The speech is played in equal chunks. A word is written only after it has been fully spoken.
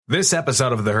This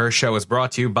episode of The Hirsh Show is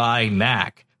brought to you by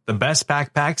Knack, the best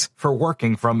backpacks for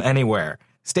working from anywhere.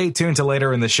 Stay tuned to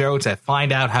later in the show to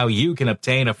find out how you can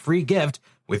obtain a free gift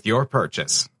with your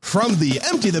purchase. From the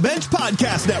Empty the Bench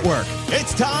Podcast Network,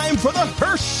 it's time for The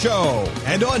Hirsh Show.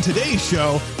 And on today's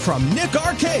show, from Nick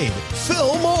Arcade,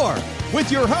 Phil Moore,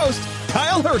 with your host,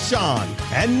 Kyle Hirshon.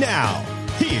 And now,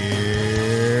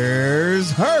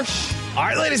 here's Hirsh. All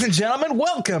right, ladies and gentlemen,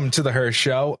 welcome to The Hirsh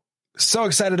Show. So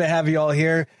excited to have you all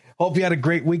here. Hope you had a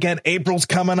great weekend. April's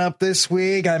coming up this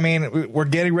week. I mean, we're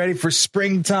getting ready for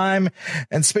springtime.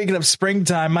 And speaking of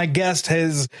springtime, my guest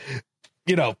has,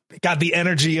 got the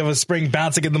energy of a spring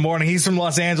bouncing in the morning. He's from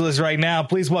Los Angeles right now.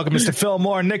 Please welcome Mr. Phil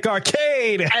Moore, Nick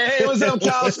Arcade. Hey, what's up,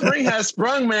 Kyle? Spring has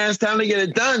sprung, man. It's time to get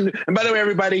it done. And by the way,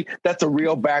 everybody, that's a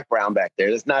real background back there.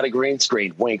 That's not a green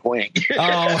screen. Wink, wink.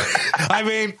 Oh, I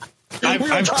mean...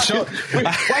 watch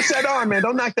that arm, man.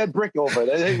 Don't knock that brick over.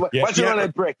 Watch it on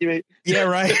that brick. Yeah,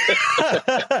 right.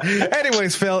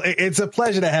 Anyways, Phil, it's a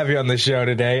pleasure to have you on the show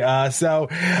today.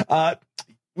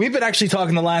 We've been actually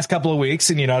talking the last couple of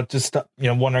weeks and, just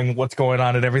wondering what's going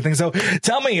on and everything. So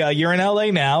tell me, you're in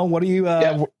LA now. What are you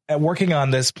working on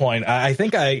this point? I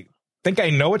think I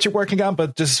know what you're working on,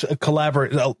 but just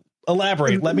elaborate.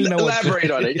 Let me know.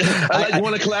 Elaborate on it. You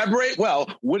want to collaborate? Well,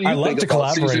 what do you think? I love to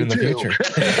collaborate in the future.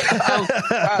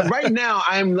 Right now,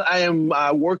 I am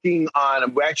working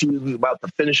on. We're actually about to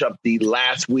finish up the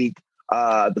last week,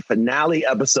 the finale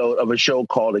episode of a show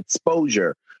called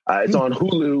Exposure. It's on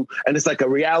Hulu, and it's like a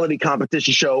reality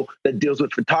competition show that deals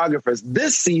with photographers.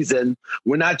 This season,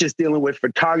 we're not just dealing with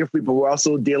photography, but we're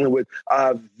also dealing with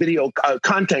video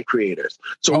content creators.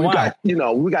 So we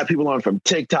got people on from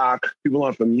TikTok, people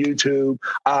on from YouTube,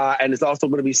 and it's also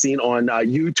going to be seen on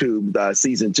YouTube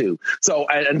season 2. So,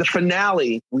 and the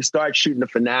finale, we start shooting the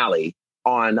finale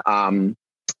on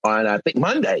I think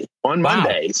Monday.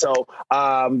 So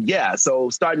so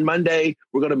starting Monday,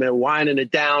 we're going to be winding it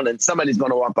down, and somebody's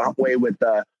going to walk away with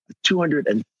a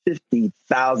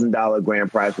 $250,000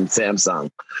 grand prize from Samsung,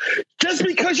 just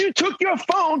because you took your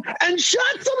phone and shot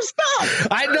some stuff.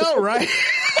 I know, right?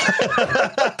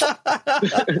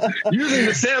 Using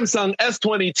the Samsung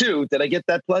S22. Did I get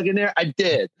that plug in there? I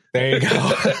did. There you go.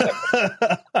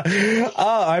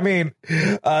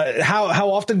 How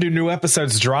often do new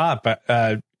episodes drop?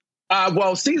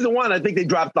 Well, season 1, I think they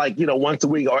dropped once a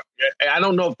week. Or I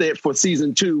don't know if for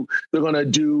season 2 they're gonna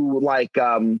do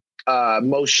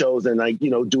most shows and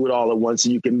do it all at once so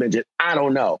you can binge it. I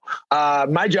don't know.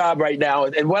 My job right now,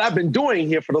 and what I've been doing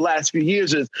here for the last few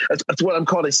years is it's what I'm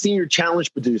called a senior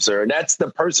challenge producer. And that's the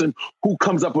person who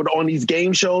comes up with on these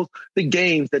game shows, the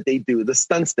games that they do, the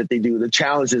stunts that they do, the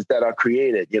challenges that are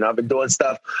created. I've been doing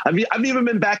stuff. I've even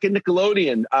been back at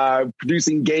Nickelodeon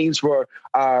producing games for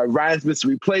Ryan's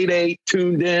Mystery Playdate,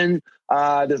 Tuned In.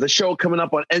 There's a show coming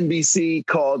up on NBC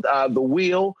called The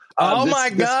Wheel.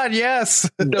 God, yes.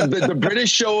 the British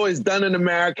show is done in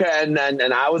America, and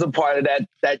I was a part of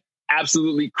that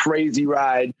absolutely crazy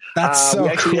ride. That's so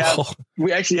cool.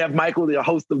 We actually have Michael, the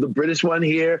host of the British one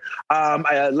here. Over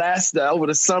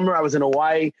the summer, I was in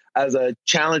Hawaii as a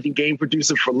challenging game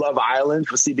producer for Love Island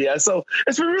for CBS. So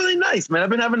it's been really nice, man. I've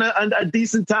been having a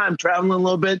decent time traveling a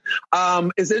little bit.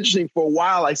 It's interesting. For a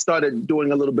while, I started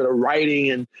doing a little bit of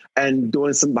writing and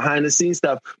doing some behind the scenes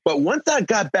stuff. But once I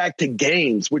got back to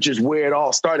games, which is where it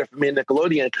all started for me at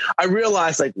Nickelodeon, I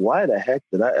realized, why the heck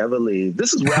did I ever leave?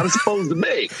 This is where I'm supposed to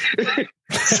be.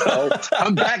 So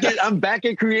I'm back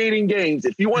at creating games.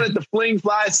 If you wanted to fling,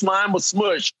 fly, slime, or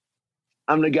smush,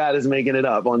 I'm the guy that's making it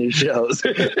up on these shows.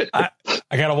 I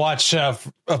got to watch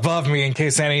above me in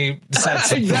case any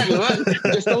says exactly.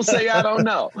 Just don't say I don't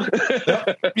know.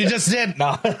 You just did.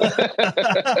 No.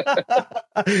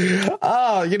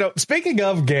 Speaking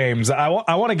of games, I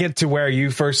want to get to where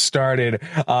you first started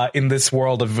in this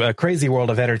world of crazy world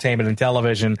of entertainment and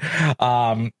television.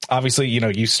 Obviously,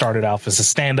 you started off as a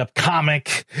stand-up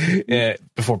comic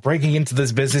before breaking into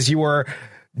this business. You were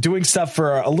doing stuff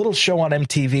for a little show on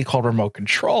MTV called Remote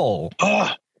Control.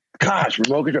 Oh, gosh,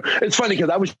 Remote Control. It's funny because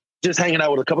I was just hanging out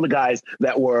with a couple of guys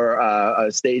that were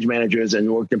stage managers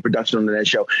and worked in production on that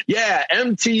show. Yeah,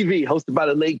 MTV, hosted by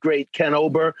the late, great Ken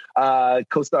Ober,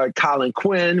 co-starred Colin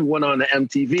Quinn, who went on to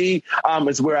MTV.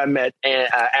 Is where I met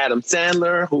Adam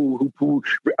Sandler, who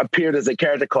appeared as a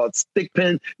character called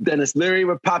Stickpin. Dennis Leary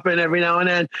would pop in every now and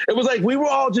then. It was we were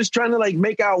all just trying to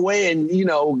make our way and,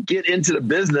 get into the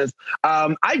business.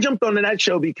 I jumped onto that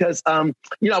show because, I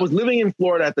was living in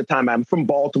Florida at the time. I'm from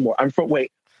Baltimore. I'm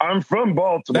from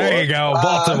Baltimore. There you go,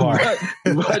 Baltimore.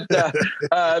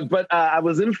 But I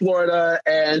was in Florida,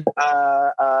 and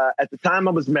at the time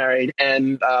I was married,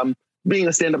 and being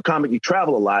a stand-up comic, you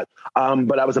travel a lot.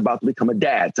 But I was about to become a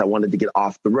dad, so I wanted to get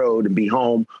off the road and be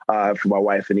home for my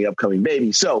wife and the upcoming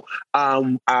baby. So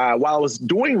while I was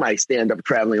doing my stand-up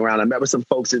traveling around, I met with some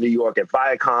folks in New York at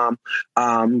Viacom.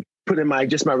 Put in my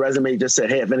resume, just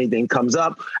said, hey, if anything comes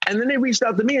up. And then they reached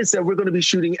out to me and said, we're going to be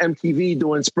shooting MTV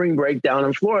doing spring break down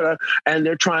in Florida. And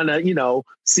they're trying to,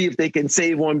 see if they can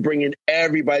save on bringing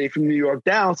everybody from New York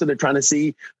down. So they're trying to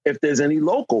see if there's any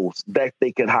locals that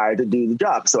they could hire to do the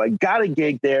job. So I got a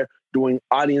gig there doing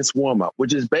audience warm-up,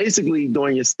 which is basically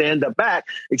doing your stand-up act,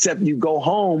 except you go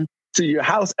home to your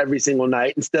house every single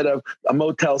night instead of a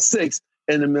Motel 6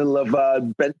 in the middle of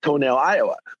Bent Toenail,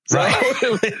 Iowa. So,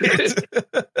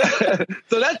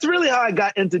 so that's really how I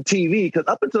got into TV, because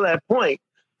up until that point,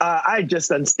 I had just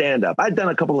done stand-up. I'd done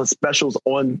a couple of specials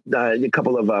on I'd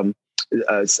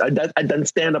done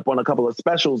stand-up on a couple of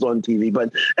specials on TV,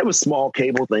 but it was small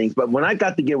cable things. But when I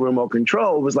got to get remote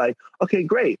control, it was like, okay,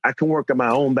 great. I can work in my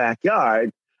own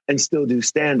backyard and still do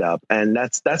stand-up. And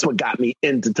that's what got me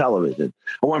into television.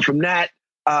 I went from that.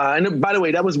 And by the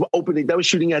way, that was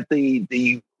shooting at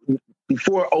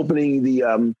before opening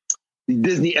the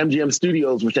Disney MGM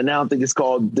Studios, which I now think is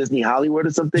called Disney Hollywood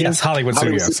or something. Yes, Hollywood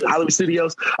Studios. Hollywood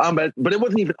Studios. But it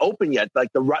wasn't even open yet.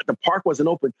 Like the park wasn't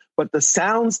open, but the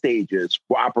sound stages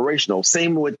were operational.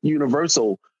 Same with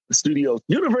Universal Studios.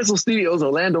 Universal Studios,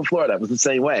 Orlando, Florida, was the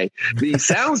same way. The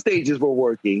sound stages were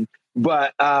working,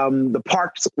 but the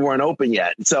parks weren't open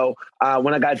yet. So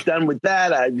when I got done with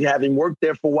that, having worked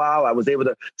there for a while, I was able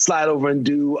to slide over and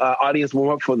do audience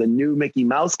warm-up for the new Mickey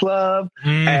Mouse Club.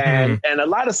 And a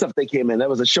lot of stuff that came in. There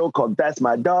was a show called That's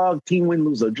My Dog, Team Win,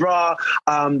 Lose or Draw,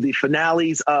 the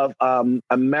finales of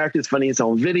America's Funniest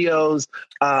Home Videos.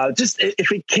 Just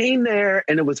if it came there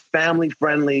and it was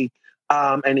family-friendly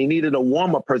and they needed a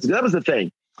warm-up person, that was the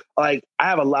thing. Like, I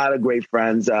have a lot of great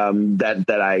friends that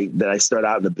I started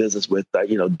out in the business with,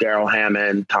 Daryl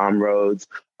Hammond, Tom Rhodes,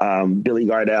 Billy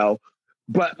Gardell.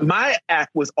 But my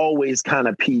act was always kind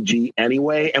of PG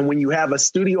anyway. And when you have a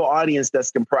studio audience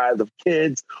that's comprised of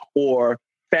kids or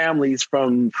families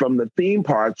from the theme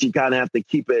parks, you kind of have to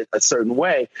keep it a certain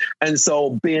way. And so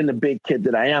being the big kid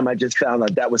that I am, I just found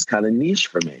that was kind of niche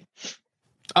for me.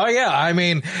 Oh, yeah. I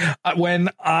mean, when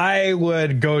I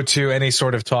would go to any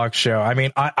sort of talk show, I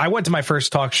mean, I went to my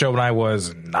first talk show when I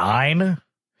was 9.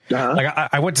 Uh-huh. Like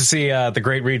I went to see the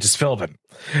great Regis Philbin.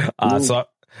 So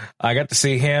I got to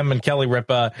see him and Kelly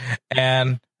Ripa.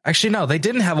 And actually, no, they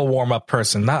didn't have a warm-up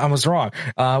person. I was wrong.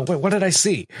 What did I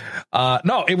see?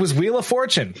 No, it was Wheel of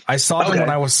Fortune. I saw them when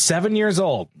I was 7 years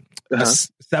old.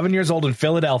 7 years old in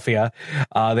Philadelphia.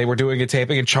 They were doing a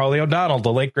taping, and Charlie O'Donnell,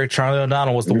 the late great Charlie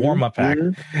O'Donnell, was the warm-up act.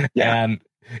 Yeah. And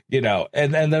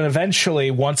and then eventually,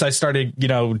 once I started,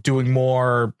 doing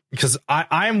more, because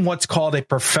I'm what's called a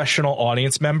professional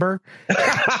audience member. They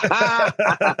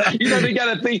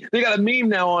got a meme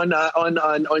now on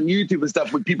YouTube and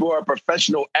stuff with people who are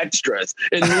professional extras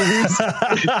in movies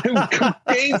who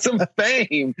gain some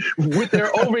fame with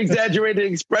their over exaggerated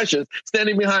expressions,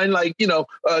 standing behind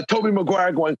Tobey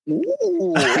Maguire going,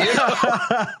 "Ooh,"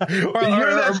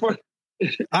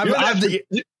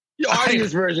 the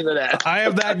audience version of that. I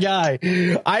am that guy.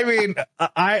 I mean,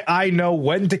 I know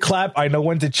when to clap, I know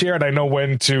when to cheer, and I know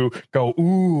when to go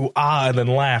ooh, ah, and then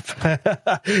laugh.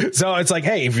 So it's like,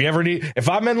 hey, if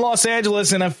I'm in Los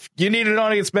Angeles and if you need an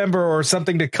audience member or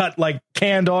something to cut like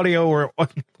canned audio or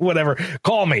whatever,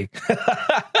 call me.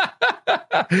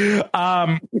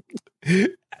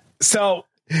 So,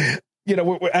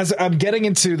 as I'm getting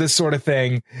into this sort of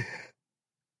thing,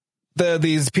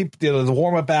 these people, the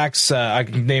warm-up acts, I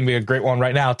can name you a great one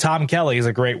right now. Tom Kelly is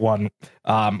a great one.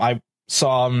 I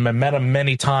saw him and met him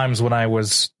many times when I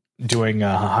was doing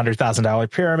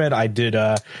 $100,000 Pyramid. I did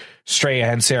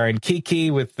Straya and Sarah and Kiki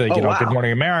with Good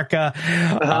Morning America.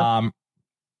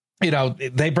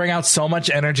 They bring out so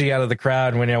much energy out of the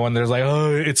crowd when there's like,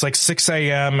 oh, it's like 6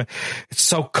 a.m. It's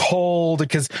so cold,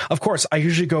 because of course I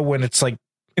usually go when it's like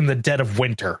in the dead of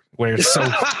winter, where it's so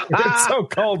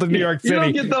cold in New York City. You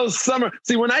don't get those summer.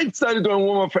 See, when I started doing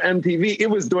warm up for MTV, it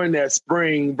was during their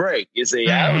spring break. You see,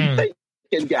 I was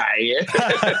thinking, guy.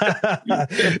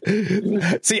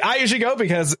 See, I usually go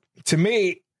because to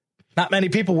me, not many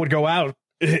people would go out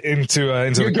into the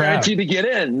crowd. You're guaranteed to get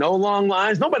in. No long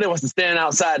lines. Nobody wants to stand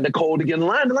outside in the cold to get in the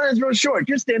line. The line's real short.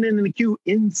 You're standing in the queue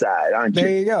inside, aren't you?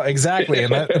 There you go. Exactly.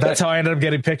 And that's how I ended up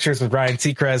getting pictures with Ryan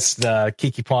Seacrest,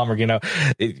 Kiki Palmer.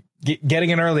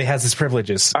 Getting in early has its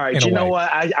privileges. All right. You know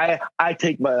what? I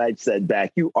take what I said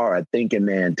back. You are a thinking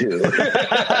man, too.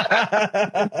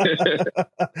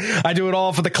 I do it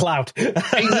all for the clout.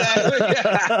 Exactly.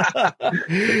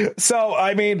 So,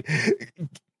 I mean,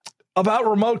 about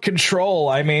remote control.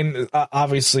 I mean,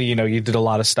 obviously, you did a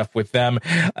lot of stuff with them,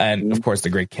 and of course, the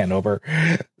great Ken Ober.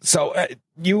 So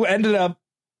you ended up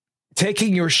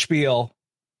taking your spiel,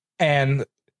 and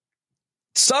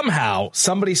somehow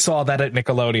somebody saw that at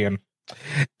Nickelodeon,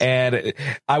 and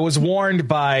I was warned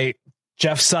by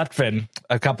Jeff Sutphin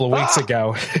a couple of weeks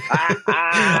ago.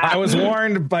 I was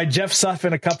warned by Jeff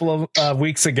Sutphin a couple of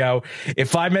weeks ago.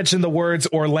 If I mention the words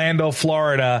Orlando,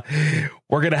 Florida,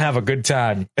 we're going to have a good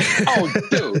time. Oh,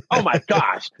 dude. Oh, my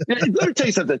gosh. Let me tell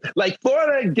you something. Like,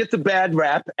 Florida gets a bad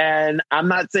rap, and I'm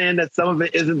not saying that some of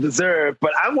it isn't deserved,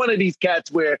 but I'm one of these cats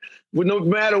where no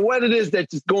matter what it is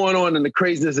that's just going on and the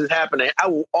craziness is happening, I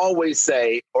will always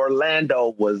say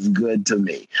Orlando was good to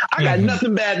me. I got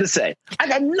nothing bad to say. I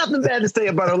got nothing bad to say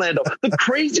about Orlando. The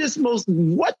craziest, most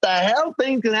what the hell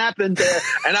thing can happen there.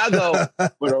 And I go,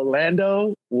 but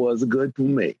Orlando was good to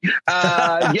me.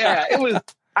 Yeah, it was.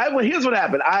 Here's what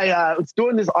happened. I was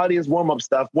doing this audience warm-up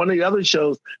stuff. One of the other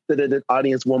shows that I did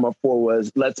audience warm-up for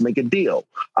was Let's Make a Deal.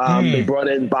 They brought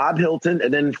in Bob Hilton,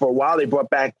 and then for a while they brought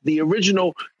back the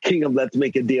original king of Let's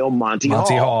Make a Deal, Monty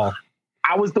Hall.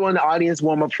 I was doing the audience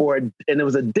warm-up for it, and it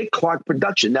was a Dick Clark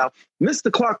production. Now,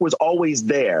 Mr. Clark was always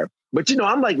there, but,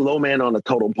 I'm like low man on a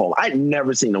totem pole. I'd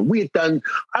never seen him. We had done,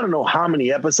 I don't know how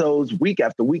many episodes, week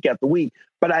after week after week,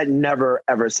 but I'd never,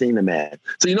 ever seen the man.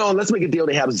 So, Let's Make a Deal.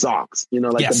 They have Zonks,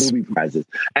 the booby prizes.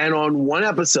 And on one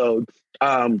episode,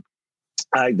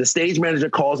 the stage manager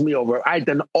calls me over. I'd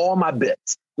done all my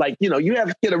bits. Like, you have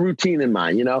to get a routine in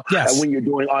mind, when you're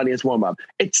doing audience warm-up.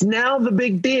 It's now the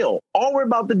big deal. All we're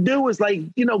about to do is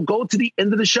go to the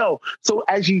end of the show. So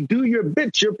as you do your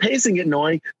bits, you're pacing it,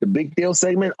 knowing the big deal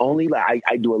segment only,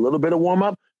 I do a little bit of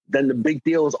warm-up. Then the big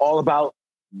deal is all about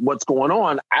what's going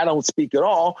on. I don't speak at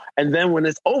all. And then when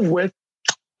it's over with,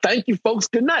 thank you, folks.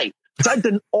 Good night. So I've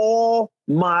done all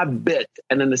my bit.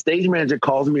 And then the stage manager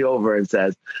calls me over and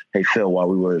says, hey, Phil, while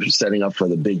we were setting up for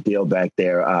the big deal back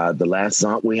there, the last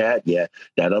zonk we had, that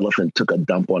elephant took a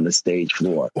dump on the stage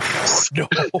floor.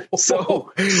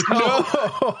 So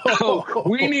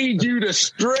we need you to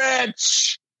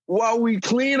stretch while we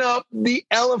clean up the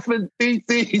elephant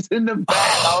feces in the back.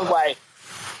 I was like,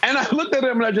 and I looked at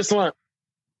him and I just went,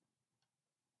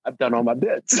 I've done all my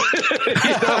bits.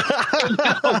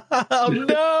 Oh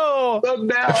no! So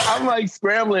now I'm like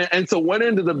scrambling, and so what I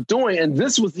ended up doing, and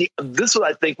this what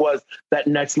I think was that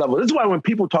next level. This is why when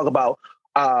people talk about,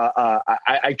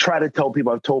 I try to tell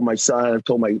people. I've told my son, I've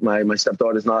told my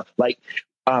stepdaughters, not like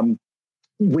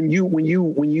when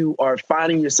you are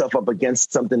finding yourself up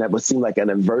against something that would seem like an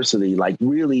adversity, like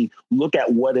really look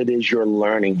at what it is you're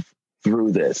learning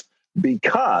through this.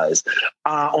 Because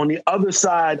on the other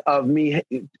side of me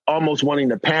almost wanting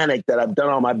to panic that I've done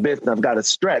all my bits and I've got to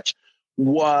stretch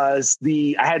was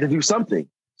I had to do something.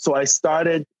 So I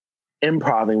started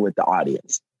improvising with the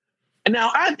audience. And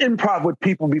now I've improv with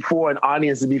people before and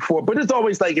audiences before, but it's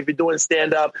always like if you're doing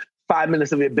stand-up, 5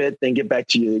 minutes of your bit, then get back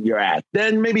to your act.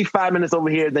 Then maybe 5 minutes over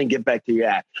here, then get back to your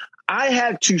act. I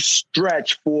had to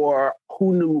stretch for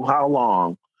who knew how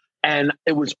long. And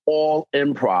it was all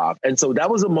improv. And so that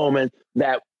was a moment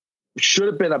that should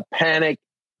have been a panic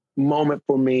moment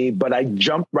for me, but I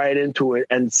jumped right into it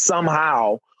and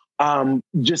somehow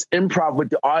just improv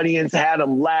with the audience, had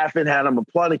them laughing, had them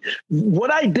applauding.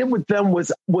 What I did with them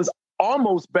was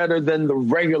almost better than the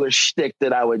regular shtick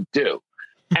that I would do.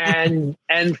 And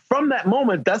from that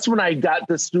moment, that's when I got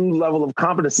this new level of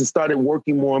confidence and started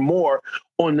working more and more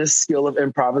on this skill of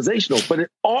improvisational.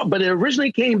 But it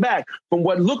originally came back from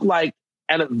what looked like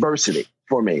an adversity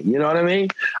for me. You know what I mean?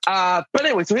 But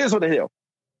anyway, so here's what I do.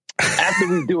 After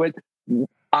we do it,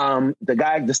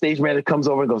 the stage manager comes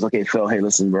over and goes, okay, Phil, hey,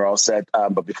 listen, we're all set.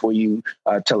 But before you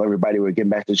tell everybody we're getting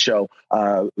back to the show,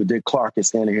 Dick Clark is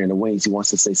standing here in the wings. He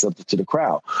wants to say something to the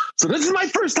crowd. So this is my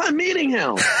first time meeting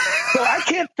him. So I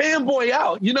can't fanboy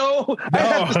out, No. I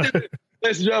have to say,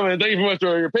 ladies and gentlemen, thank you very much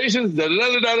for your patience.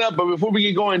 But before we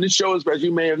get going, this show is, as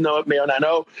you may or not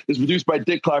know, is produced by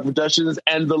Dick Clark Productions,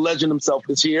 and the legend himself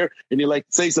is here. And he'd like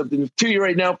to say something to you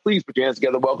right now. Please put your hands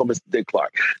together. Welcome, Mr. Dick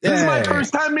Clark. This is my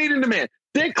first time meeting the man.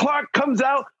 Dick Clark comes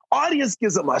out. Audience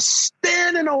gives him a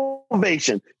standing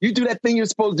ovation. You do that thing you're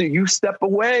supposed to do. You step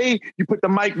away. You put the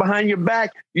mic behind your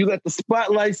back. You let the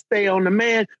spotlight stay on the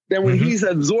man. Then when he's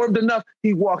absorbed enough,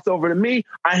 he walks over to me.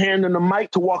 I hand him the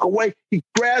mic to walk away. He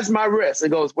grabs my wrist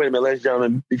and goes, wait a minute, ladies and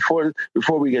gentlemen, before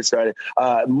we get started,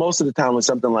 most of the time when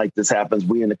something like this happens,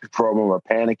 we in the control room are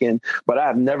panicking. But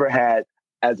I've never had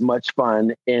as much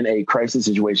fun in a crisis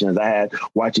situation as I had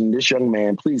watching this young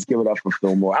man. Please give it up for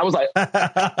Phil Moore. I was like,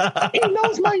 he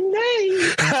knows my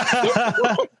name.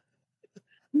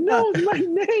 Knows my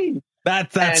name.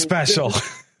 That's special.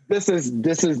 this is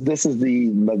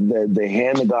the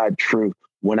hand of God truth.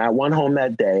 When I went home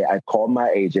that day, I called my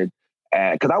agent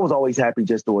because I was always happy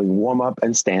just doing warm up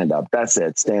and stand up. That's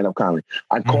it, stand up comedy.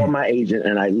 I called my agent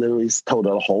and I literally told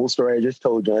her the whole story I just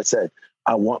told you. I said,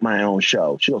 I want my own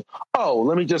show. She goes, oh,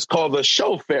 let me just call the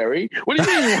show fairy. What do you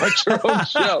mean you want your own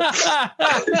show?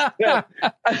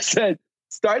 I said,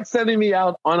 start sending me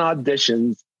out on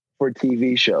auditions for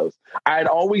TV shows. I had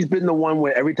always been the one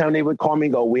where every time they would call me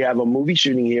and go, we have a movie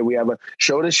shooting here, we have a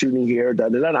show that's shooting here, da,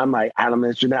 da, da. I'm like, I don't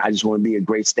mention that. I just want to be a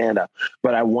great stand-up.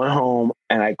 But I went home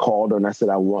and I called her and I said,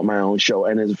 I want my own show.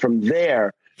 And it's from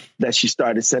there that she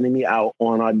started sending me out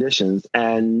on auditions.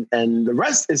 And the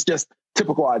rest is just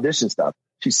typical audition stuff.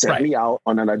 She sent me out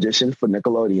on an audition for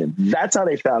Nickelodeon. That's how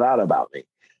they found out about me.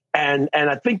 And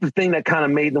I think the thing that kind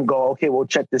of made them go, okay, well,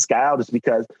 check this guy out is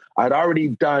because I'd already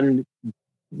done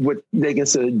what they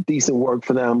consider decent work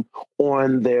for them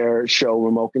on their show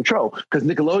Remote Control, because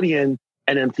Nickelodeon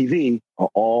and MTV are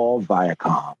all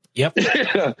Viacom. Yep.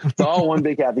 It's all one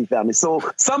big happy family. So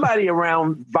somebody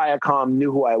around Viacom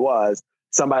knew who I was,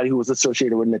 somebody who was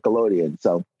associated with Nickelodeon.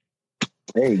 So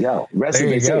there you go. Rest of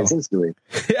it is history.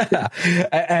 Yeah.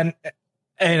 And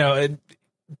you know,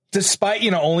 despite,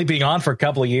 you know, only being on for a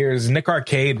couple of years, Nick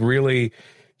Arcade really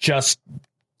just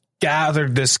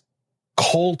gathered this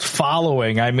cult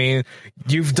following. I mean,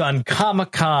 you've done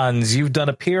Comic-Cons, you've done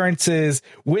appearances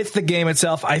with the game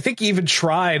itself. I think you even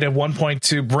tried at one point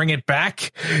to bring it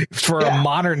back for a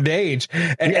modern age.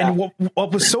 And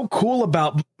what was so cool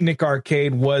about Nick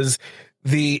Arcade was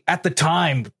at the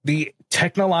time, the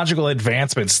technological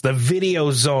advancements. The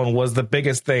video zone was the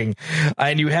biggest thing.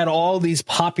 And you had all these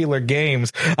popular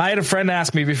games. I had a friend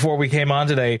ask me before we came on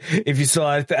today if you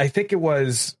saw, I think it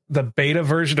was the beta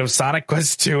version of Sonic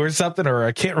Quest 2 or something, or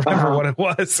I can't remember what it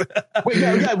was.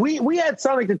 We had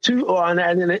Sonic 2 on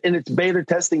in its beta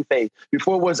testing phase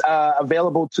before it was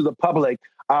available to the public.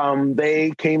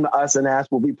 They came to us and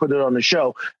asked, will we put it on the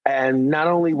show? And not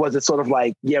only was it sort of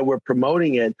like, yeah, we're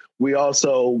promoting it, we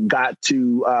also got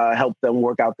to help them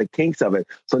work out the kinks of it.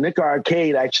 So Nick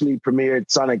Arcade actually premiered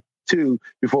Sonic 2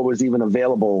 before it was even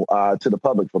available to the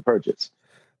public for purchase.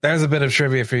 There's a bit of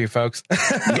trivia for you folks.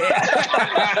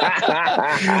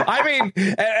 I mean,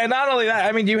 and not only that,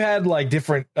 I mean, you had like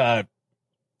different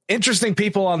interesting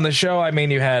people on the show. I mean,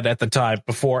 you had at the time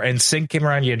before NSYNC came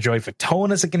around, you had Joy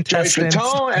Fatone as a contestant. Joy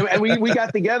Fatone, and we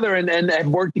got together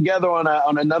and worked together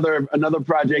on another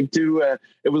project too.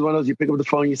 It was one of those, you pick up the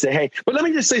phone, you say, hey, but let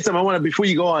me just say something. I want to, before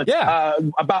you go on,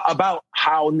 about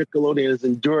how Nickelodeon has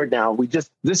endured now.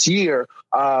 This year,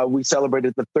 we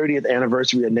celebrated the 30th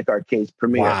anniversary of Nick Arcade's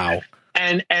premiere. Wow.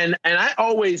 And I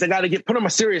got to put on my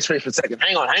serious face for a second.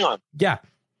 Hang on. Yeah.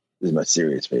 This is my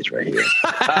serious face right here.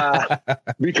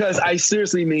 Because I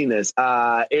seriously mean this.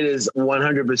 It is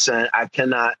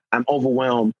 100%. I'm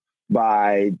overwhelmed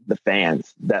by the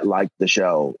fans that like the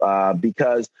show.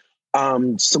 Because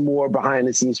some more behind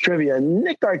the scenes trivia,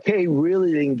 Nick Arcade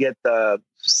really didn't get the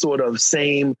sort of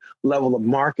same level of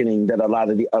marketing that a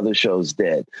lot of the other shows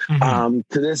did. To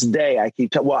this day, I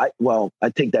keep I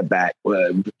take that back.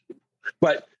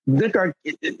 But Nick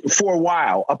Arcade, for a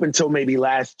while, up until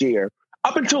last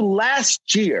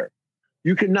year,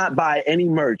 you could not buy any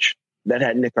merch that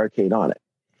had Nick Arcade on it.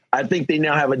 I think they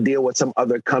now have a deal with some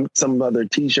other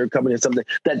T-shirt company or something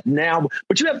that now,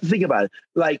 but you have to think about it.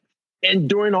 Like, and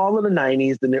during all of the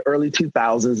 90s and the early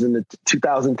 2000s and the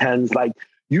 2010s, like,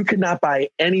 you could not buy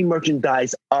any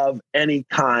merchandise of any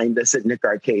kind that said Nick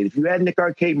Arcade. If you had Nick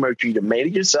Arcade merch, you either made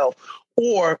it yourself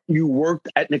or you worked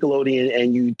at Nickelodeon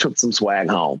and you took some swag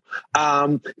home.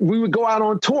 We would go out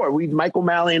on tour. Michael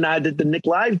Malley and I did the Nick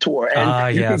Live tour,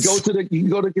 and you could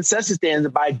go to concession stands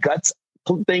and buy Guts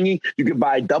thingy. You could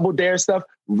buy Double Dare stuff,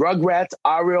 Rugrats,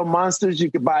 Our Real Monsters.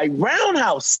 You could buy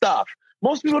Roundhouse stuff.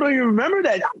 Most people don't even remember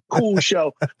that cool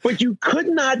show, but you could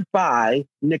not buy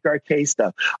Nick Arcade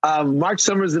stuff. Mark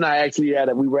Summers and I actually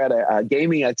we were at a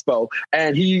gaming expo,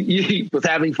 and he was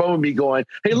having fun with me going,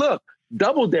 hey, look,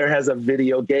 Double Dare has a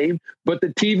video game, but the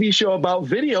TV show about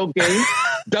video games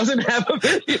doesn't have a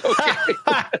video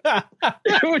game,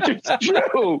 which is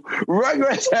true.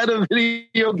 Rugrats had a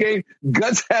video game.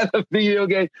 Guts had a video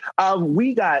game.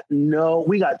 We got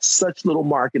such little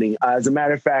marketing. As a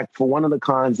matter of fact, for one of the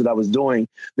cons that I was doing,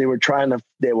 they were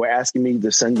asking me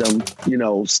to send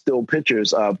them, still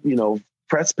pictures of,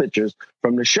 press pictures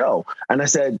from the show. And I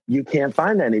said, you can't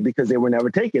find any because they were never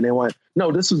taken. They went,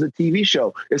 no, this was a TV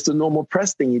show. It's the normal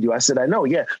press thing you do. I said, I know.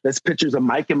 Yeah. There's pictures of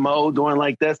Mike and Mo doing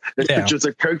like this. There's pictures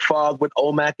of Kirk Fogg with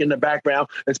Olmec in the background.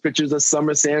 There's pictures of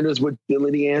Summer Sanders with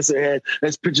Billy the Answerhead.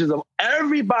 There's pictures of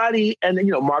everybody. And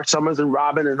Mark Summers and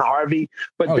Robin and Harvey.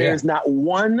 But there's not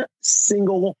one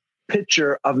single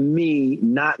picture of me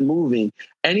not moving.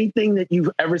 Anything that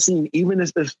you've ever seen, even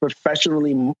if it's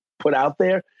professionally put out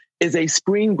there, is a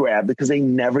screen grab because they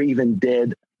never even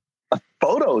did a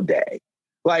photo day.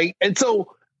 Like, and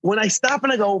so when I stop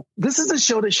and I go, this is a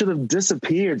show that should have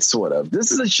disappeared, sort of.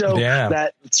 This is a show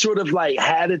that sort of like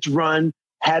had its run,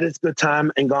 had its good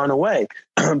time, and gone away.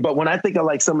 But when I think of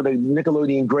like some of the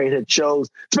Nickelodeon great hit shows,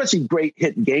 especially great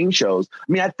hit game shows,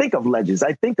 I mean, I think of Legends.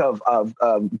 I think of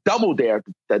Double Dare,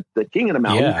 the King of the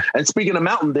Mountain. Yeah. And speaking of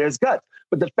Mountain, there's Guts.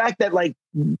 But the fact that like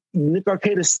Nick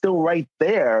Arcade is still right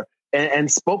there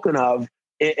and spoken of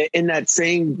in that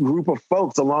same group of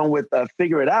folks, along with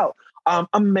Figure It Out,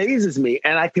 amazes me.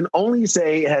 And I can only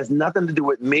say it has nothing to do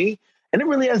with me. And it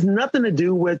really has nothing to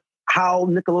do with how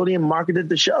Nickelodeon marketed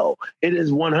the show. It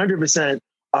is 100%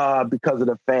 because of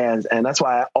the fans. And that's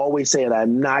why I always say it.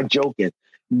 I'm not joking.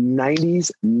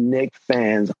 90s Nick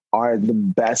fans are the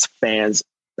best fans,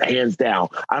 hands down.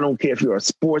 I don't care if you're a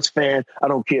sports fan. I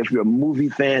don't care if you're a movie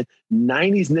fan.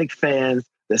 90s Nick fans,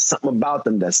 there's something about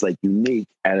them that's like unique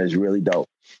and is really dope.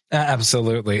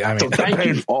 Absolutely. I mean, so thank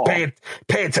you all. Pay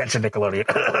attention, Nickelodeon.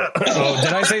 Oh,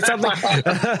 did I say something?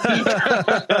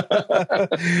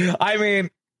 I mean,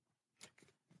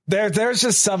 there's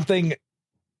just something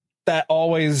that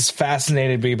always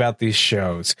fascinated me about these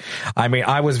shows. I mean,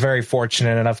 I was very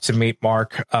fortunate enough to meet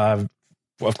Mark, of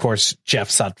course, Jeff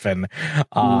Sutphin.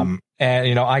 And,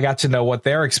 you know, I got to know what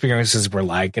their experiences were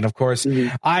like. And of course,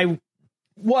 I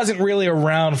wasn't really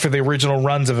around for the original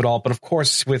runs of it all, but of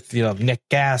course with, you know, Nick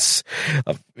Gass,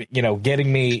 you know,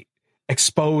 getting me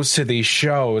exposed to these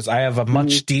shows, I have a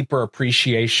much deeper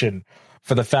appreciation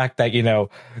for the fact that, you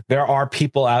know, there are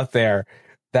people out there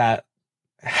that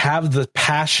have the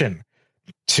passion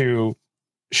to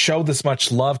show this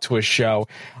much love to a show.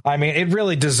 I mean, it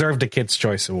really deserved a Kids'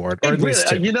 Choice Award, or at least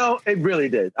two. You know, it really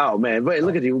did. Oh man, wait,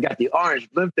 look at you. We got the orange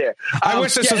blimp there. I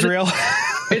wish this was real.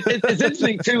 It's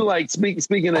interesting too. Like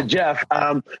speaking of Jeff,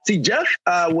 see, Jeff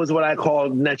was what I call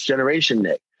next generation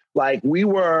Nick. Like we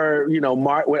were, you know,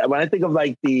 Mark. When I think of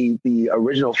like the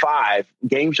original 5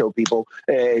 game show people,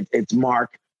 it's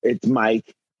Mark, it's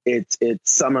Mike, it's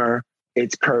Summer,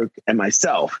 it's Kirk, and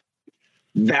myself.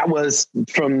 That was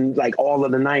from like all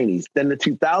of the 90s. Then the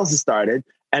 2000s started,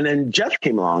 and then Jeff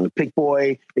came along, Pick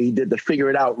Boy. He did the Figure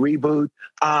It Out reboot.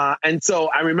 And so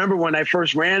I remember when I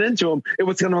first ran into him, it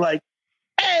was kind of like,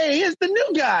 hey, here's the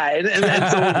new guy.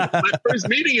 And so my first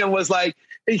meeting him was like,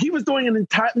 he was doing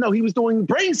he was doing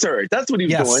Brain Surge. That's what he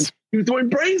was doing. He was doing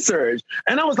Brain Surge.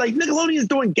 And I was like, Nickelodeon is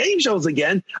doing game shows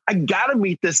again. I got to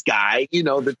meet this guy, you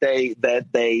know, that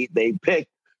they picked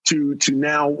to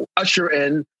now usher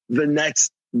in the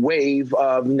next wave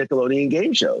of Nickelodeon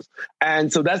game shows.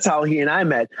 And so that's how he and I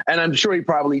met. And I'm sure he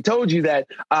probably told you that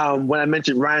when I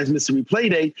mentioned Ryan's Mystery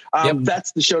Playdate,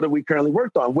 that's the show that we currently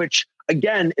worked on, which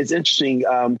again is interesting.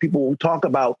 People will talk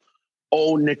about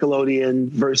old Nickelodeon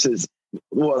versus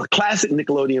classic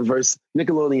Nickelodeon versus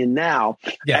Nickelodeon now.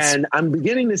 Yes. And I'm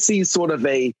beginning to see sort of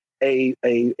a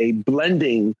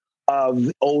blending of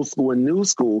old school and new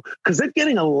school, because they're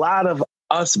getting a lot of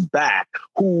us back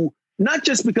who, not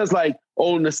just because like,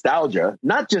 oh, nostalgia,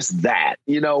 not just that,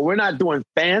 you know, we're not doing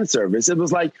fan service. It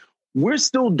was like, we're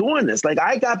still doing this. Like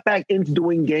I got back into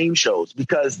doing game shows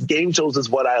because game shows is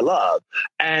what I love.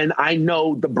 And I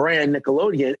know the brand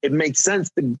Nickelodeon, it makes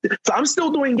sense. So I'm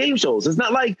still doing game shows. It's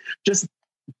not like just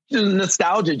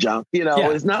nostalgia junk, you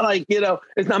know, It's not like, you know,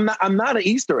 I'm not an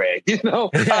Easter egg, you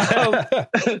know?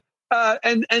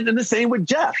 And the same with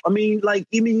Jeff. I mean, like,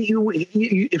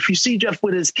 if you see Jeff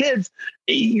with his kids,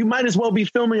 you might as well be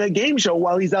filming a game show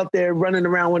while he's out there running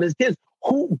around with his kids.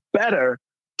 Who better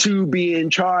to be in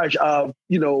charge of,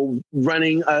 you know,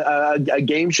 running a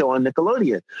game show on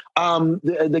Nickelodeon?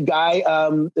 The guy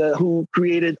who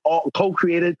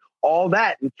co-created all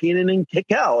that, and Keenan and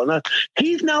Kel. And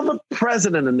he's now the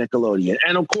president of Nickelodeon.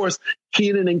 And of course,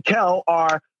 Keenan and Kel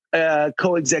are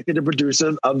co-executive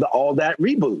producers of the All That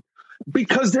reboot.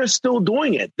 Because they're still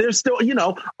doing it. They're still, you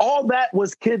know, All That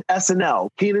was Kid SNL.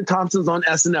 Kenan Thompson's on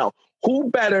SNL.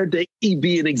 Who better to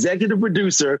be an executive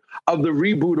producer of the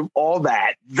reboot of All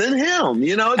That than him?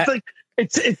 You know, it's like,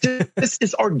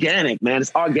 it's organic, man.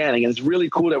 It's organic. And it's really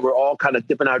cool that we're all kind of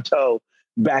dipping our toe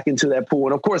back into that pool.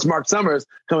 And of course, Mark Summers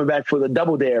coming back for the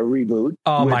Double Dare reboot.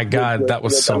 Oh my God, that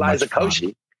was so Eliza much fun.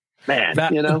 Koshy. Man,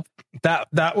 you know,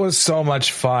 that was so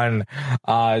much fun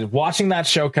watching that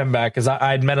show come back, because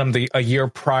I'd met him a year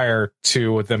prior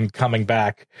to them coming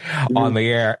back on the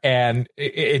air, and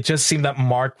it just seemed that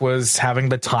Mark was having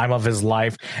the time of his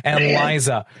life. And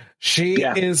Eliza, she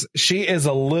is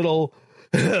a little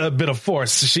a bit of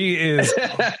force. She is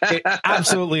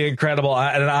absolutely incredible.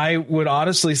 And I would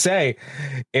honestly say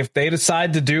if they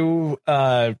decide to do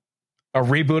a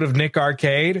reboot of Nick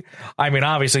Arcade, I mean,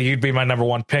 obviously you'd be my number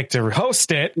one pick to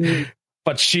host it,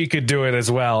 but she could do it as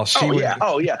well.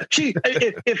 Yeah. She,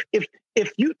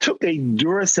 if you took a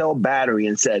Duracell battery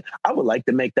and said, I would like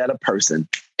to make that a person,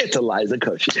 it's Eliza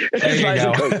Cushy.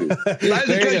 Eliza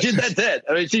Cushy, that's it.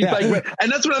 I mean, she's like,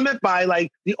 and that's what I meant by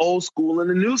like the old school and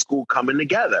the new school coming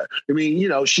together. I mean, you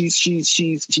know, she's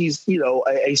you know,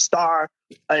 a star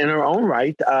in her own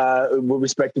right with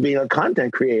respect to being a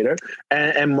content creator,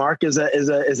 and Mark is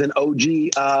an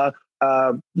OG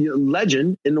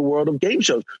legend in the world of game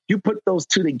shows. You put those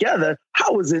two together,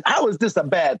 how is this a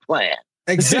bad plan?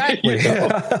 Exactly. You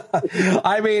know?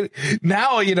 I mean,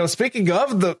 now, you know, speaking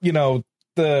of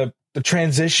the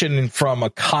transition from a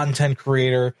content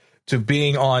creator to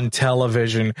being on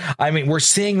television, I mean, we're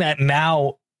seeing that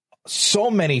now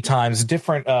so many times,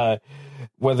 different,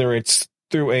 whether it's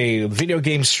through a video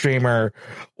game streamer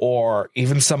or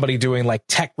even somebody doing like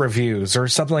tech reviews or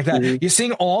something like that. You're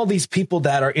seeing all these people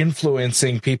that are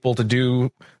influencing people to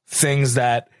do things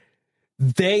that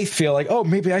they feel like, oh,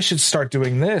 maybe I should start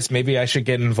doing this. Maybe I should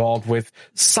get involved with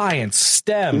science,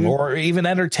 STEM, or even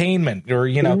entertainment, or,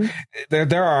 you know,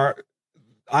 there are,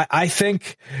 I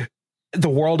think the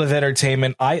world of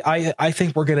entertainment, I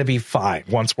think we're going to be fine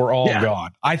once we're all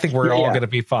gone. I think we're all going to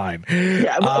be fine. And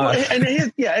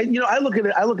you know, I look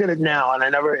at it now, and I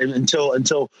never until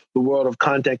the world of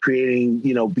content creating,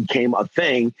 you know, became a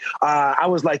thing. I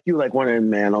was like you, like wondering,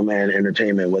 man, oh man,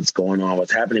 entertainment, what's going on,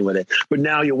 what's happening with it? But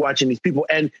now you're watching these people,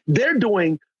 and they're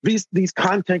doing these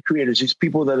content creators, these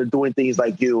people that are doing things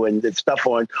like you and the stuff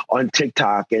on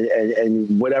TikTok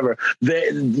and whatever,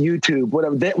 YouTube,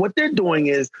 whatever. What they're doing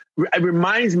is, it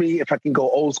reminds me, if I can go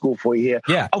old school for you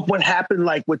here, of what happened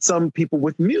like with some people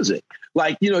with music.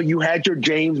 Like, you know, you had your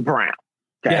James Brown.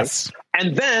 Okay? Yes.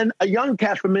 And then a young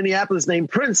cat from Minneapolis named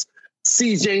Prince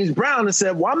sees James Brown and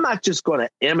said, well, I'm not just going to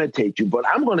imitate you, but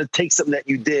I'm going to take something that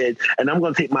you did and I'm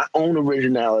going to take my own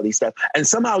originality stuff. And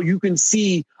somehow you can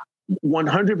see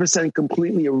 100%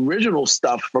 completely original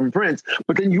stuff from Prince,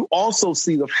 but then you also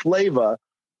see the flavor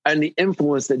and the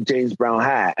influence that James Brown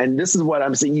had. And this is what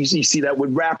I'm saying. You see that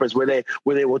with rappers where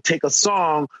they will take a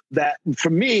song that, for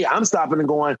me, I'm stopping and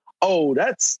going, oh,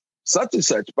 that's such and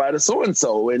such by the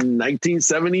so-and-so in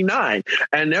 1979.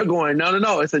 And they're going,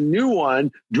 no, it's a new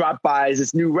one dropped by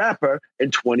this new rapper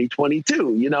in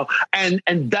 2022, you know? And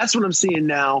that's what I'm seeing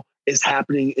now is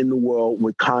happening in the world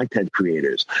with content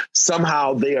creators.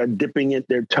 Somehow they are dipping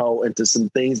their toe into some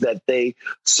things that they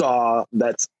saw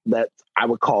that I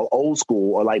would call old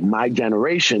school or like my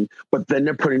generation, but then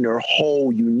they're putting their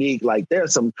whole unique, like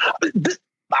there's some,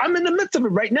 I'm in the midst of it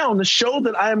right now on the show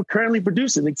that I am currently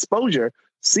producing, Exposure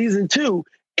Season 2.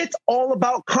 It's all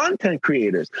about content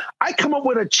creators. I come up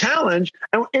with a challenge,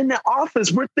 and in the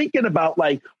office, we're thinking about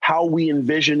like how we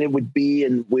envision it would be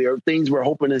and where things we're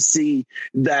hoping to see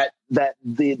that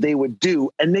they would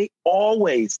do. And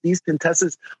these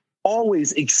contestants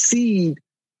always exceed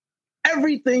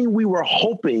everything we were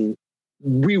hoping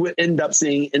we would end up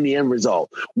seeing in the end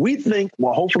result. We think,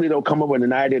 well, hopefully they'll come up with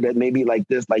an idea that maybe like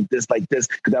this, because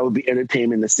that would be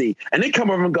entertainment to see. And they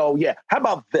come over and go, yeah, how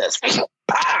about this?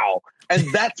 Pow! And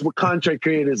that's what content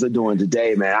creators are doing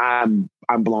today, man.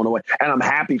 I'm blown away, and I'm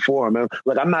happy for them.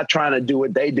 Look, I'm not trying to do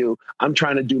what they do. I'm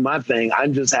trying to do my thing.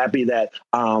 I'm just happy that,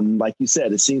 like you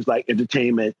said, it seems like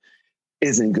entertainment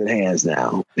is in good hands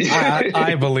now.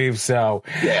 I believe so.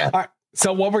 Yeah.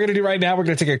 So what we're going to do right now, we're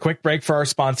going to take a quick break for our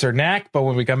sponsor, NAC. But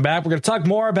when we come back, we're going to talk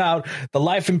more about the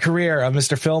life and career of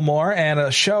Mr. Phil Moore and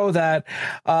a show that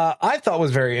I thought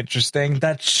was very interesting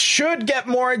that should get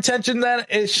more attention than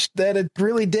it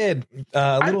really did.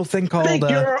 A little thing called... I think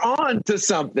you're on to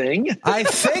something. I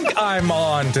think I'm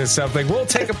on to something. We'll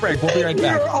take a break. We'll be right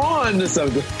back. You're on to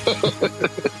something.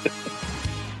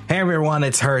 Hey everyone,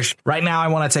 it's Hirsch. Right now I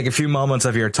want to take a few moments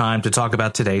of your time to talk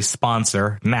about today's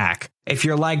sponsor, NAC. If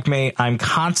you're like me, I'm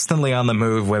constantly on the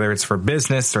move, whether it's for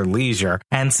business or leisure.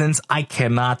 And since I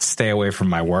cannot stay away from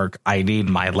my work, I need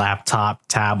my laptop,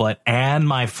 tablet, and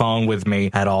my phone with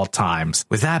me at all times.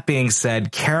 With that being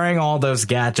said, carrying all those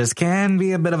gadgets can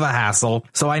be a bit of a hassle.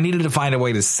 So I needed to find a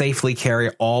way to safely carry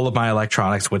all of my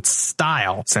electronics with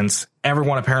style, since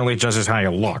everyone apparently judges how you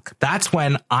look. That's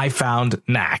when I found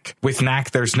NAC. With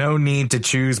NAC, there's no need to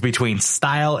choose between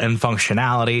style and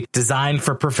functionality, designed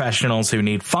for professionals who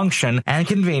need function fashion and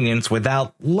convenience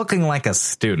without looking like a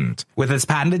student. With its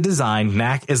patented design,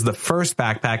 Knack is the first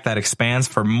backpack that expands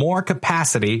for more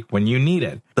capacity when you need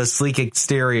it. The sleek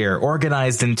exterior,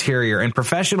 organized interior, and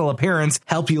professional appearance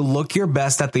help you look your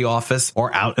best at the office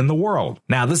or out in the world.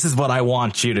 Now, this is what I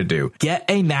want you to do. Get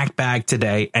a Knack bag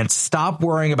today and stop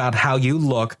worrying about how you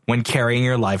look when carrying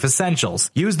your life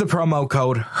essentials. Use the promo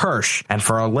code Hirsh, and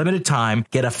for a limited time,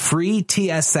 get a free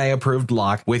TSA-approved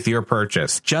lock with your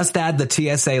purchase. Just add the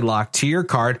TSA lock to your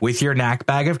cart with your Knack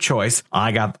bag of choice.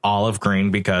 I got olive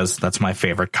green because that's my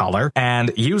favorite color.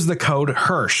 And use the code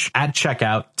Hirsh at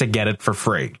checkout to get it for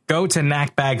free. Go to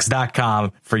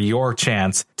knackbags.com for your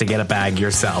chance to get a bag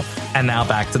yourself. And now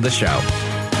back to the show.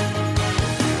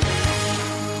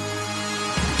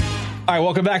 All right,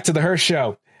 welcome back to the Hirsh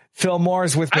Show. Phil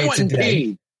Moore's with me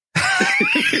today.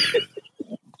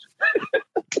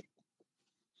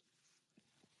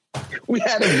 We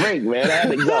had a break, man. I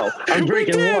had to go. I'm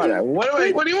drinking water. What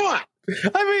do you want?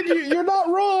 I mean, you're not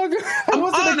wrong. I'm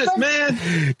honest,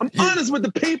 man. I'm honest with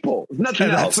the people. Nothing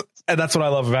else. And that's what I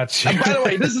love about you. And by the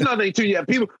way, this is another thing too. Yeah,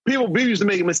 people used to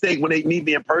make a mistake when they meet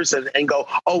me in person and go,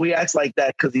 "Oh, he acts like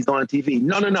that because he's on TV."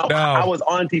 No. I was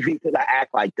on TV because I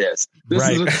act like this.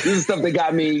 This is stuff that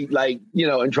got me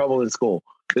in trouble in school.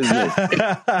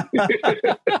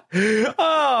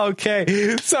 Oh,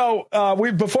 okay. So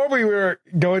before we were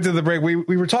going to the break,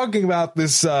 we were talking about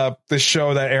this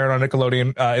show that aired on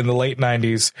Nickelodeon in the late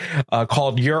 90s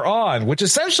called You're On, which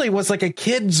essentially was like a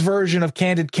kid's version of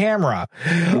Candid Camera.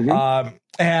 Mm-hmm.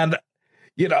 And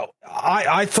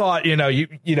I thought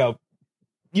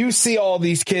you see all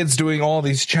these kids doing all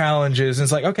these challenges, and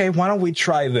it's like, okay, why don't we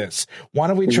try this? Why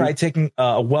don't we try taking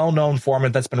a well-known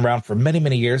format that's been around for many,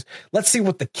 many years? Let's see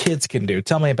what the kids can do.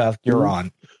 Tell me about You're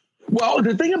On. Well,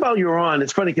 the thing about You're On,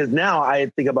 it's funny because now I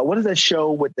think about, what is that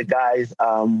show with the guys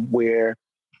where,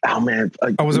 oh man.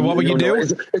 Was it What Would You Do?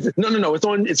 No.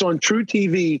 It's on True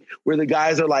TV where the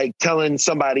guys are like telling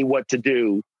somebody what to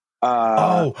do.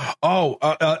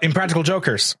 Impractical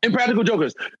Jokers. Impractical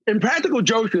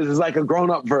Jokers is like a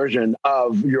grown-up version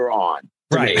of You're On.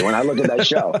 Right. Me, when I look at that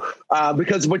show,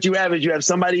 because what you have is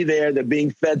somebody there, they're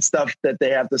being fed stuff that they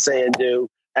have to say and do,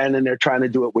 and then they're trying to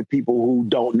do it with people who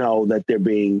don't know that they're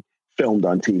being filmed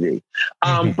on TV.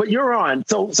 But You're On.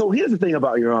 So here's the thing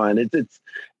about You're On.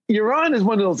 You're On is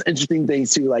one of those interesting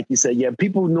things too. Like you said,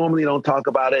 people normally don't talk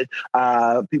about it.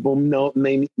 People know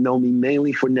me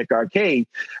mainly for Nick Arcade.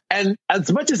 And as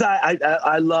much as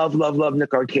I love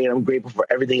Nick Arcade, I'm grateful for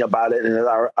everything about it. And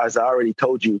as I already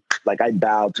told you, I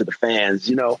bow to the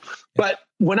fans, But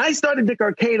when I started Nick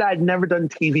Arcade, I'd never done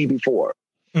TV before.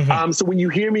 Mm-hmm. So when you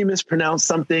hear me mispronounce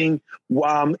something,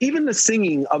 even the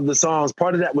singing of the songs,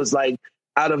 part of that was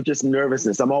out of just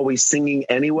nervousness. I'm always singing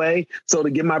anyway. So to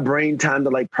give my brain time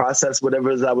to process whatever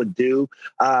it is I would do,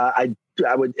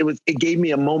 it gave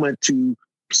me a moment to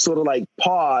sort of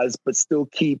pause, but still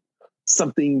keep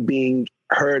something being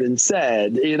heard and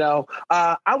said,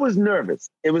 I was nervous.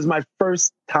 It was my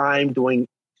first time doing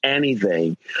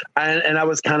anything. And I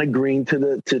was kind of green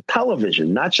to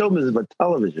television, not show business, but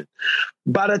television.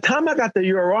 By the time I got to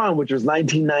You're On, which was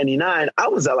 1999, I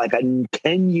was a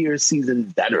 10-year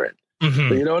seasoned veteran.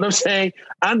 Mm-hmm. You know what I'm saying?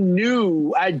 I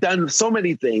knew I'd done so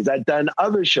many things. I'd done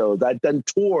other shows. I'd done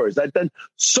tours. I'd done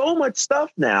so much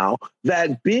stuff now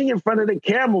that being in front of the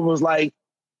camera was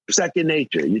second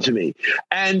nature to me.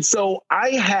 And so I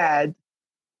had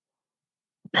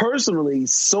personally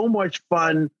so much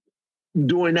fun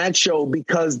doing that show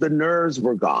because the nerves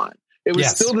were gone. It was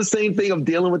still the same thing of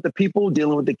dealing with the people,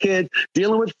 dealing with the kids,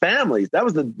 dealing with families. That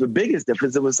was the biggest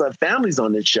difference. It was families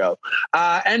on this show.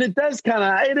 And it does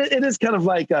it is kind of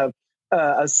like a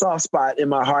soft spot in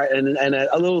my heart and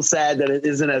a little sad that it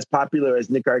isn't as popular as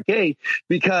Nick Arcade,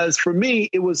 because for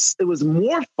me, it was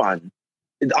more fun.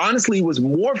 It honestly was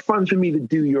more fun for me to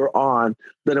do You're On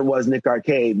than it was Nick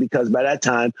Arcade, because by that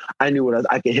time I knew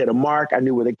I could hit a mark. I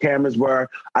knew where the cameras were.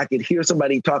 I could hear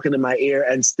somebody talking in my ear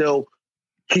and still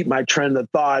keep my trend of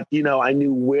thought. I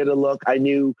knew where to look. I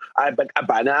knew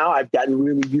by now I've gotten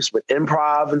really used with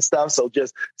improv and stuff. So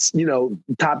just,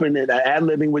 topping it,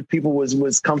 ad-libbing with people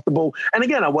was comfortable. And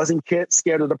again, I wasn't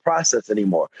scared of the process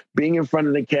anymore. Being in front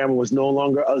of the camera was no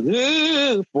longer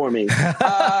for me.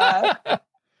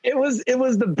 It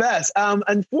was the best.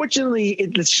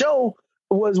 Unfortunately, the show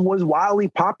was wildly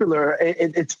popular.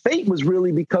 Its fate was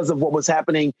really because of what was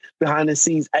happening behind the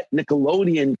scenes at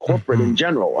Nickelodeon corporate in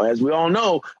general. As we all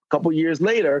know, a couple years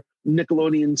later,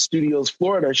 Nickelodeon Studios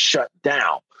Florida shut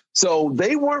down. So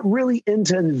they weren't really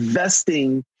into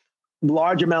investing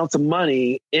large amounts of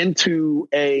money into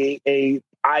a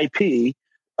IP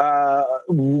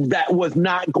that was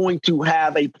not going to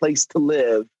have a place to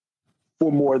live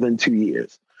for more than 2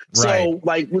 years. Right. So,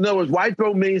 like, in other words, why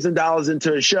throw millions of dollars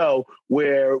into a show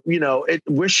where, we're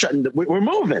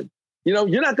moving?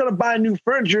 You're not going to buy new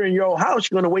furniture in your old house.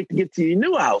 You're going to wait to get to your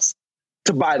new house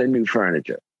to buy the new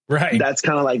furniture. Right. That's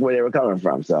kind of like where they were coming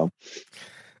from. So,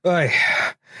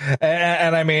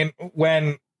 and I mean,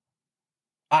 when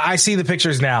I see the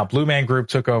pictures now, Blue Man Group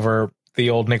took over the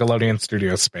old Nickelodeon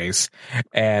studio space,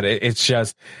 and it's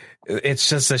just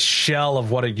a shell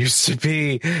of what it used to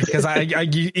be. Because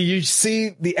you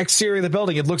see the exterior of the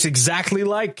building, it looks exactly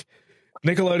like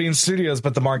Nickelodeon Studios,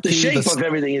 but the marquee, the shape of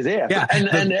everything is there. Yeah,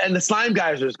 and the slime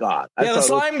geyser's gone. Yeah, the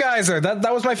slime geyser.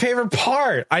 That was my favorite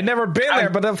part. I'd never been there,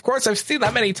 but of course I've seen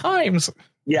that many times.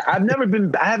 Yeah, I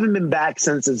haven't been back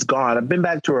since it's gone. I've been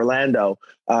back to Orlando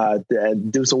to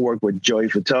do some work with Joey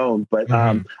Fatone, but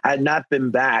I had not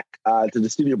been back to the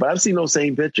studio. But I've seen those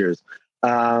same pictures,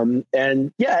 and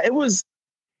yeah, it was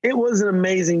an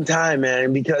amazing time,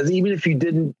 man. Because even if you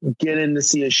didn't get in to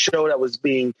see a show that was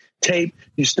being taped,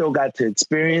 you still got to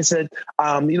experience it.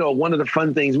 One of the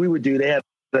fun things we would do, they had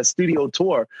a studio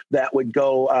tour that would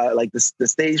go like the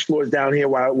stage floors down here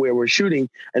where we're shooting,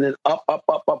 and then up,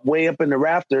 way up in the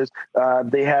rafters.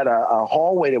 They had a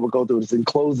hallway that would go through this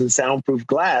enclosed and soundproof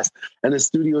glass, and the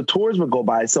studio tours would go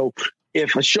by. So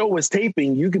if a show was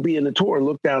taping, you could be in the tour,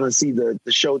 look down and see the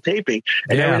show taping.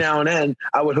 And every now and then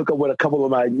I would hook up with a couple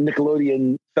of my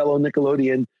fellow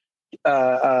Nickelodeon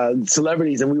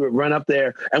celebrities, and we would run up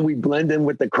there and we blend in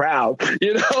with the crowd,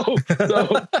 So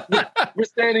we're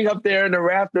standing up there in the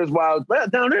rafters while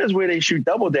down there is where they shoot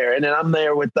Double Dare, and then I'm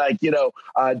there with Danny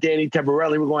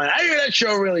Temporelli. We're going, I hear that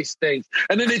show really stinks,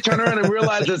 and then they turn around and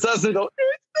realize it's us and go,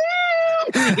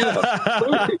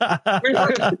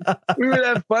 we would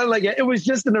have fun. Like, it was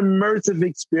just an immersive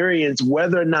experience,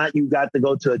 whether or not you got to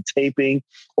go to a taping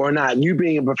or not. You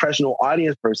being a professional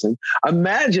audience person,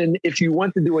 imagine if you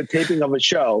want to do a taping of a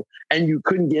show and you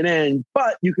couldn't get in,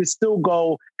 but you could still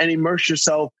go and immerse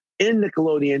yourself in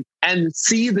Nickelodeon and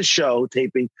see the show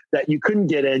taping that you couldn't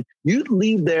get in. You'd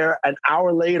leave there an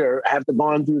hour later after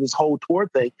going through this whole tour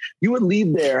thing. You would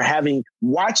leave there having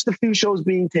watched a few shows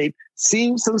being taped,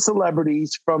 seen some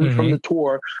celebrities from the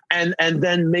tour, and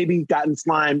then maybe gotten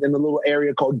slimed in a little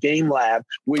area called Game Lab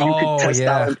where you could test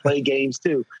out and play games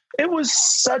too. It was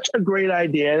such a great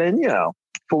idea. And,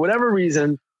 for whatever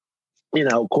reason,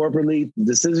 corporately,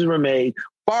 decisions were made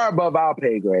far above our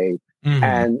pay grade.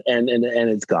 And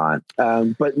it's gone.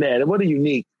 But man, what a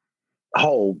unique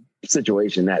whole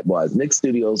situation that was. Nick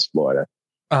Studios, Florida.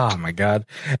 Oh my God.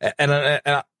 And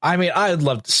I mean, I'd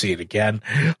love to see it again.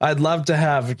 I'd love to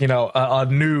have, a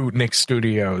new Nick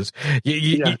Studios.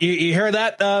 You hear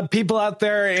that, people out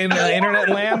there in internet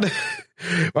land?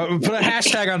 Put a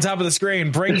hashtag on top of the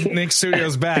screen, bring Nick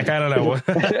Studios back. I don't know.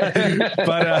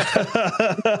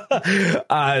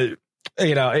 But,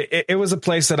 it was a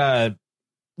place that,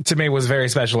 to me, was very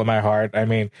special in my heart. I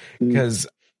mean, because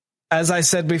as I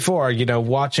said before,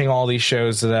 watching all these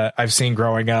shows that I've seen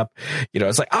growing up,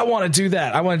 it's like, I want to do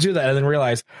that. And then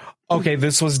realize, okay,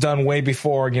 this was done way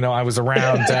before, I was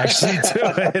around to actually do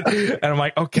it. And I'm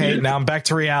like, okay, now I'm back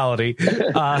to reality. You're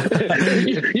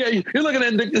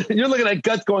looking at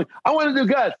Guts going, I want to do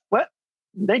Guts. What?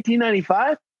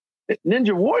 1995?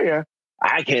 Ninja Warrior?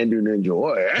 I can't do Ninja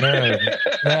Warrior. No.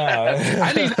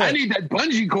 I need that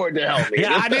bungee cord to help me.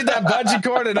 Yeah, I need that bungee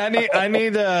cord, and I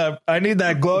need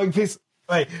that glowing piece.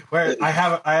 Wait, where I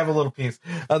have a little piece.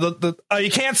 You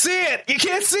can't see it. You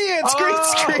can't see it. Screen.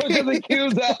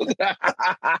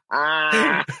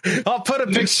 I'll put a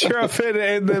picture of it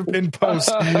in post.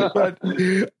 But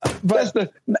the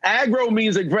aggro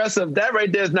means aggressive. That right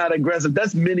there is not aggressive.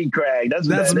 That's mini Crag. That's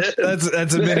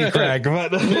a mini Crag.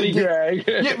 Mini Crag.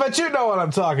 Yeah, but you know what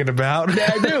I'm talking about.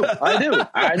 Yeah, I do.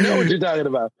 I know what you're talking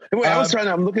about. Wait,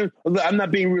 I'm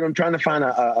not being rude. I'm trying to find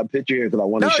a picture here because I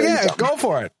want to show you something. Go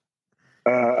for it.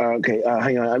 Okay,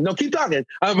 hang on. No, keep talking.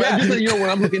 Just so you know,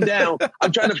 when I'm looking down,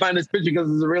 I'm trying to find this picture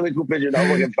because it's a really cool picture. And I'll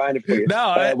look and find it for you.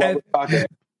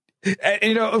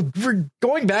 We're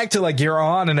going back to like You're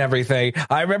On and everything.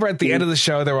 I remember at the end of the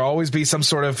show, there will always be some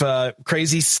sort of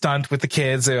crazy stunt with the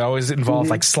kids. They always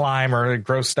involve like slime or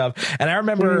gross stuff. And I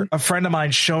remember a friend of mine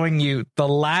showing you the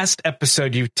last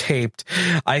episode you taped.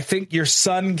 I think your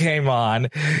son came on.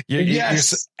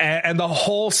 And the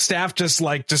whole staff just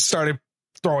started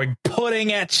throwing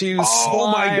pudding at you,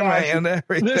 slime, my God, and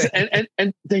everything. Listen,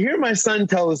 and to hear my son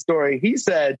tell the story, he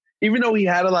said, even though he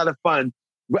had a lot of fun.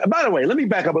 By the way, let me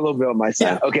back up a little bit on my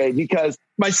son, okay? Because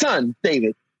my son,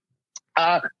 David,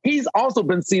 he's also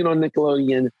been seen on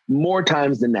Nickelodeon more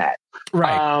times than that.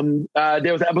 Right.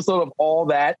 There was an episode of All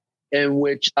That in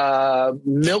which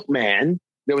Milkman,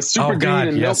 there was Super Green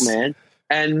and Milkman.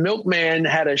 and Milkman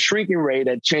had a shrinking ray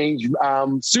that changed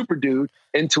Super Dude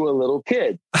into a little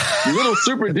kid. Little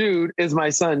Super Dude is my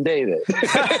son, David.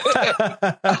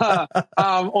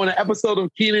 On an episode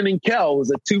of Kenan and Kel, it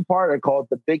was a two-parter called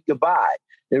The Big Goodbye.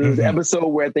 It was an episode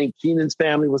where I think Kenan's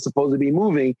family was supposed to be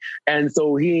moving. And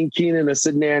so he and Kenan are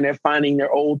sitting there and they're finding their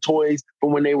old toys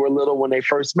from when they were little, when they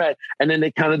first met. And then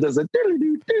they kind of does a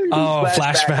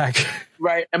flashback.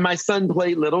 Right. And my son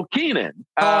played little Kenan.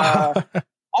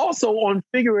 Also on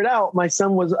Figure It Out, my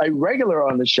son was a regular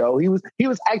on the show. He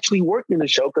was actually working the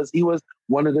show because he was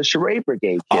one of the Charade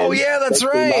Brigade kids. Oh yeah, that's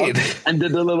right. And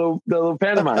did the little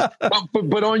pantomime.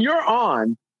 but on You're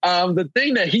On,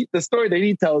 the story that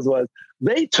he tells was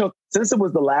they took, since it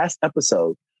was the last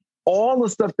episode, all the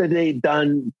stuff that they'd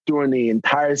done during the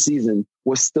entire season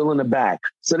was still in the back.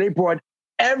 So they brought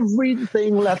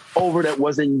everything left over that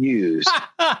wasn't used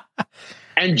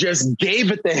and just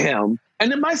gave it to him.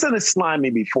 And then my son has slimed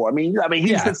me before. I mean,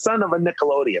 he's the son of a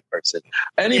Nickelodeon person.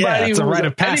 Anybody who's a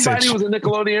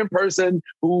Nickelodeon person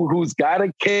who's got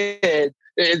a kid,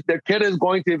 their kid is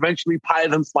going to eventually pie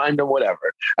them, slime them,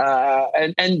 whatever.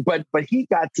 But he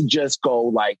got to just go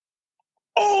like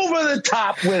over the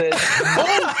top with it.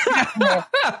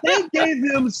 They gave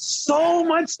him so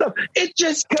much stuff. It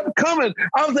just kept coming.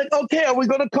 I was like, okay, are we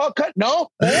going to call cut? No.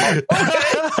 Okay.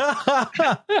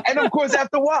 And of course,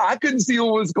 after a while, I couldn't see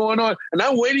what was going on. And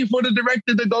I'm waiting for the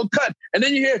director to go cut. And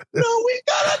then you hear, no, we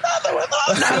got another one.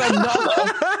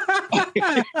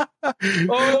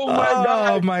 Oh my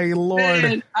God. Oh my Lord.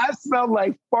 Man, I smelled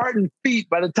like farting feet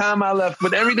by the time I left,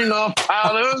 but everything off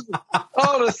piled.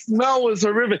 The smell was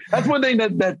horrific. That's one thing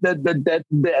that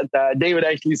David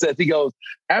actually says. He goes,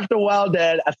 after a while,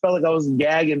 Dad, I felt like I was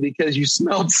gagging because you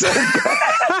smelled so bad.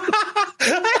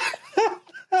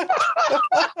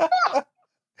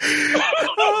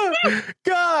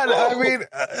 God, I mean,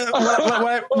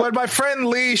 when my friend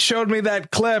Lee showed me that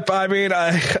clip, I mean,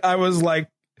 I was like,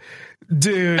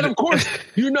 dude. And of course,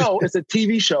 it's a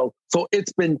TV show, so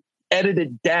it's been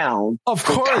edited down. Of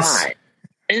course. Time.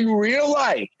 In real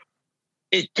life,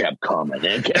 it kept coming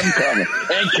and kept coming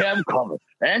and kept coming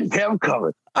and kept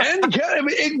coming.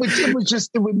 It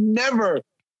would never,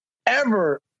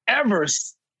 ever, ever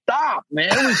stop, man.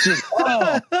 It was just,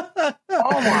 oh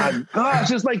my gosh.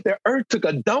 Just like the earth took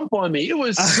a dump on me. It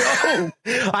was so.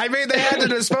 I mean, they had to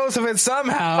dispose of it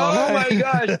somehow. Oh my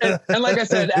gosh. And like I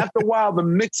said, after a while, the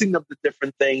mixing of the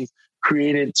different things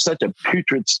created such a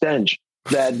putrid stench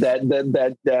that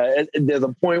there's a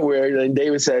point where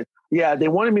David said, yeah, they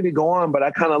wanted me to go on, but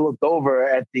I kind of looked over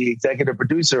at the executive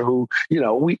producer who,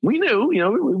 we knew,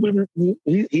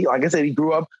 he like I said, he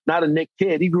grew up not a Nick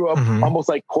kid. He grew up almost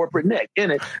like corporate Nick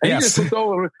in it. And he just looked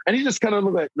over and he just kind of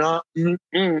looked like, nah,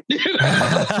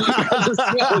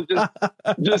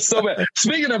 just so bad.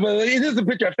 Speaking of, here's a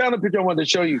picture. I found a picture I wanted to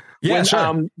show you. Yeah,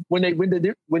 when they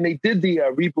did the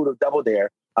reboot of Double Dare,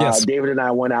 David and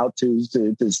I went out to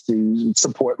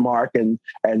support Mark and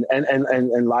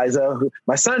Liza.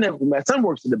 My son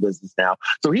works in the business now,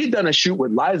 so he'd done a shoot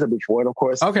with Liza before, and of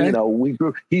course,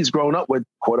 he's grown up with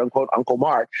quote unquote Uncle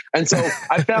Mark, and so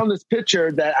I found this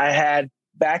picture that I had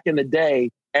back in the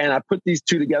day, and I put these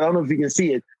two together. I don't know if you can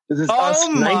see it. This is us,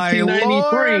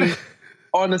 1993.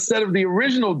 On the set of the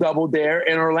original Double Dare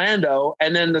in Orlando,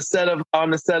 and then on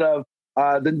the set of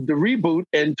the reboot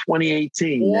in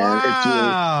 2018.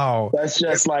 Wow. That's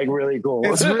just like really cool.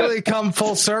 It's really come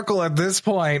full circle at this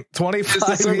point,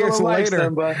 25 years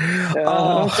later.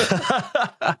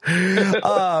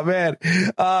 Oh man.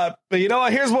 But you know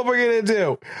what? Here's what we're going to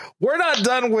do. We're not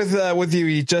done with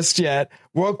you just yet.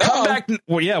 We'll come back.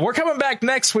 Well, yeah, we're coming back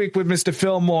next week with Mr.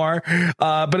 Phil Moore.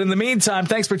 But in the meantime,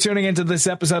 thanks for tuning into this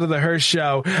episode of the Hirsh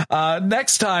Show.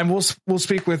 Next time we'll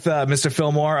speak with Mr.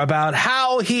 Phil Moore about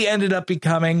how he ended up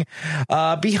becoming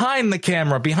behind the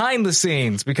camera, behind the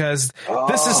scenes, because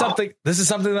this is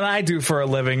something that I do for a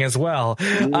living as well.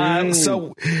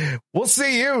 So we'll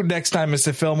see you next time,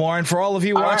 Mr. Phil Moore. And for all of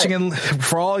you watching and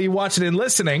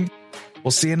listening,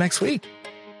 we'll see you next week.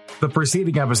 The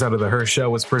preceding episode of The Hirsh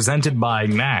Show was presented by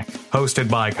Knack,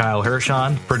 hosted by Kyle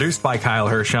Hirshon, produced by Kyle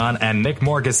Hirshon and Nick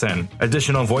Morgeson.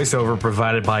 Additional voiceover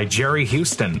provided by Jerry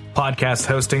Houston. Podcast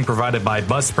hosting provided by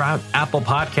Buzzsprout, Apple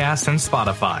Podcasts, and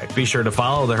Spotify. Be sure to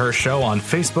follow The Hirsh Show on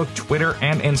Facebook, Twitter,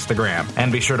 and Instagram.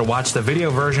 And be sure to watch the video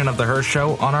version of The Hirsh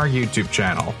Show on our YouTube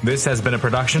channel. This has been a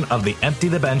production of the Empty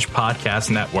the Bench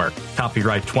Podcast Network.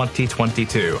 Copyright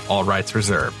 2022. All rights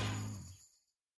reserved.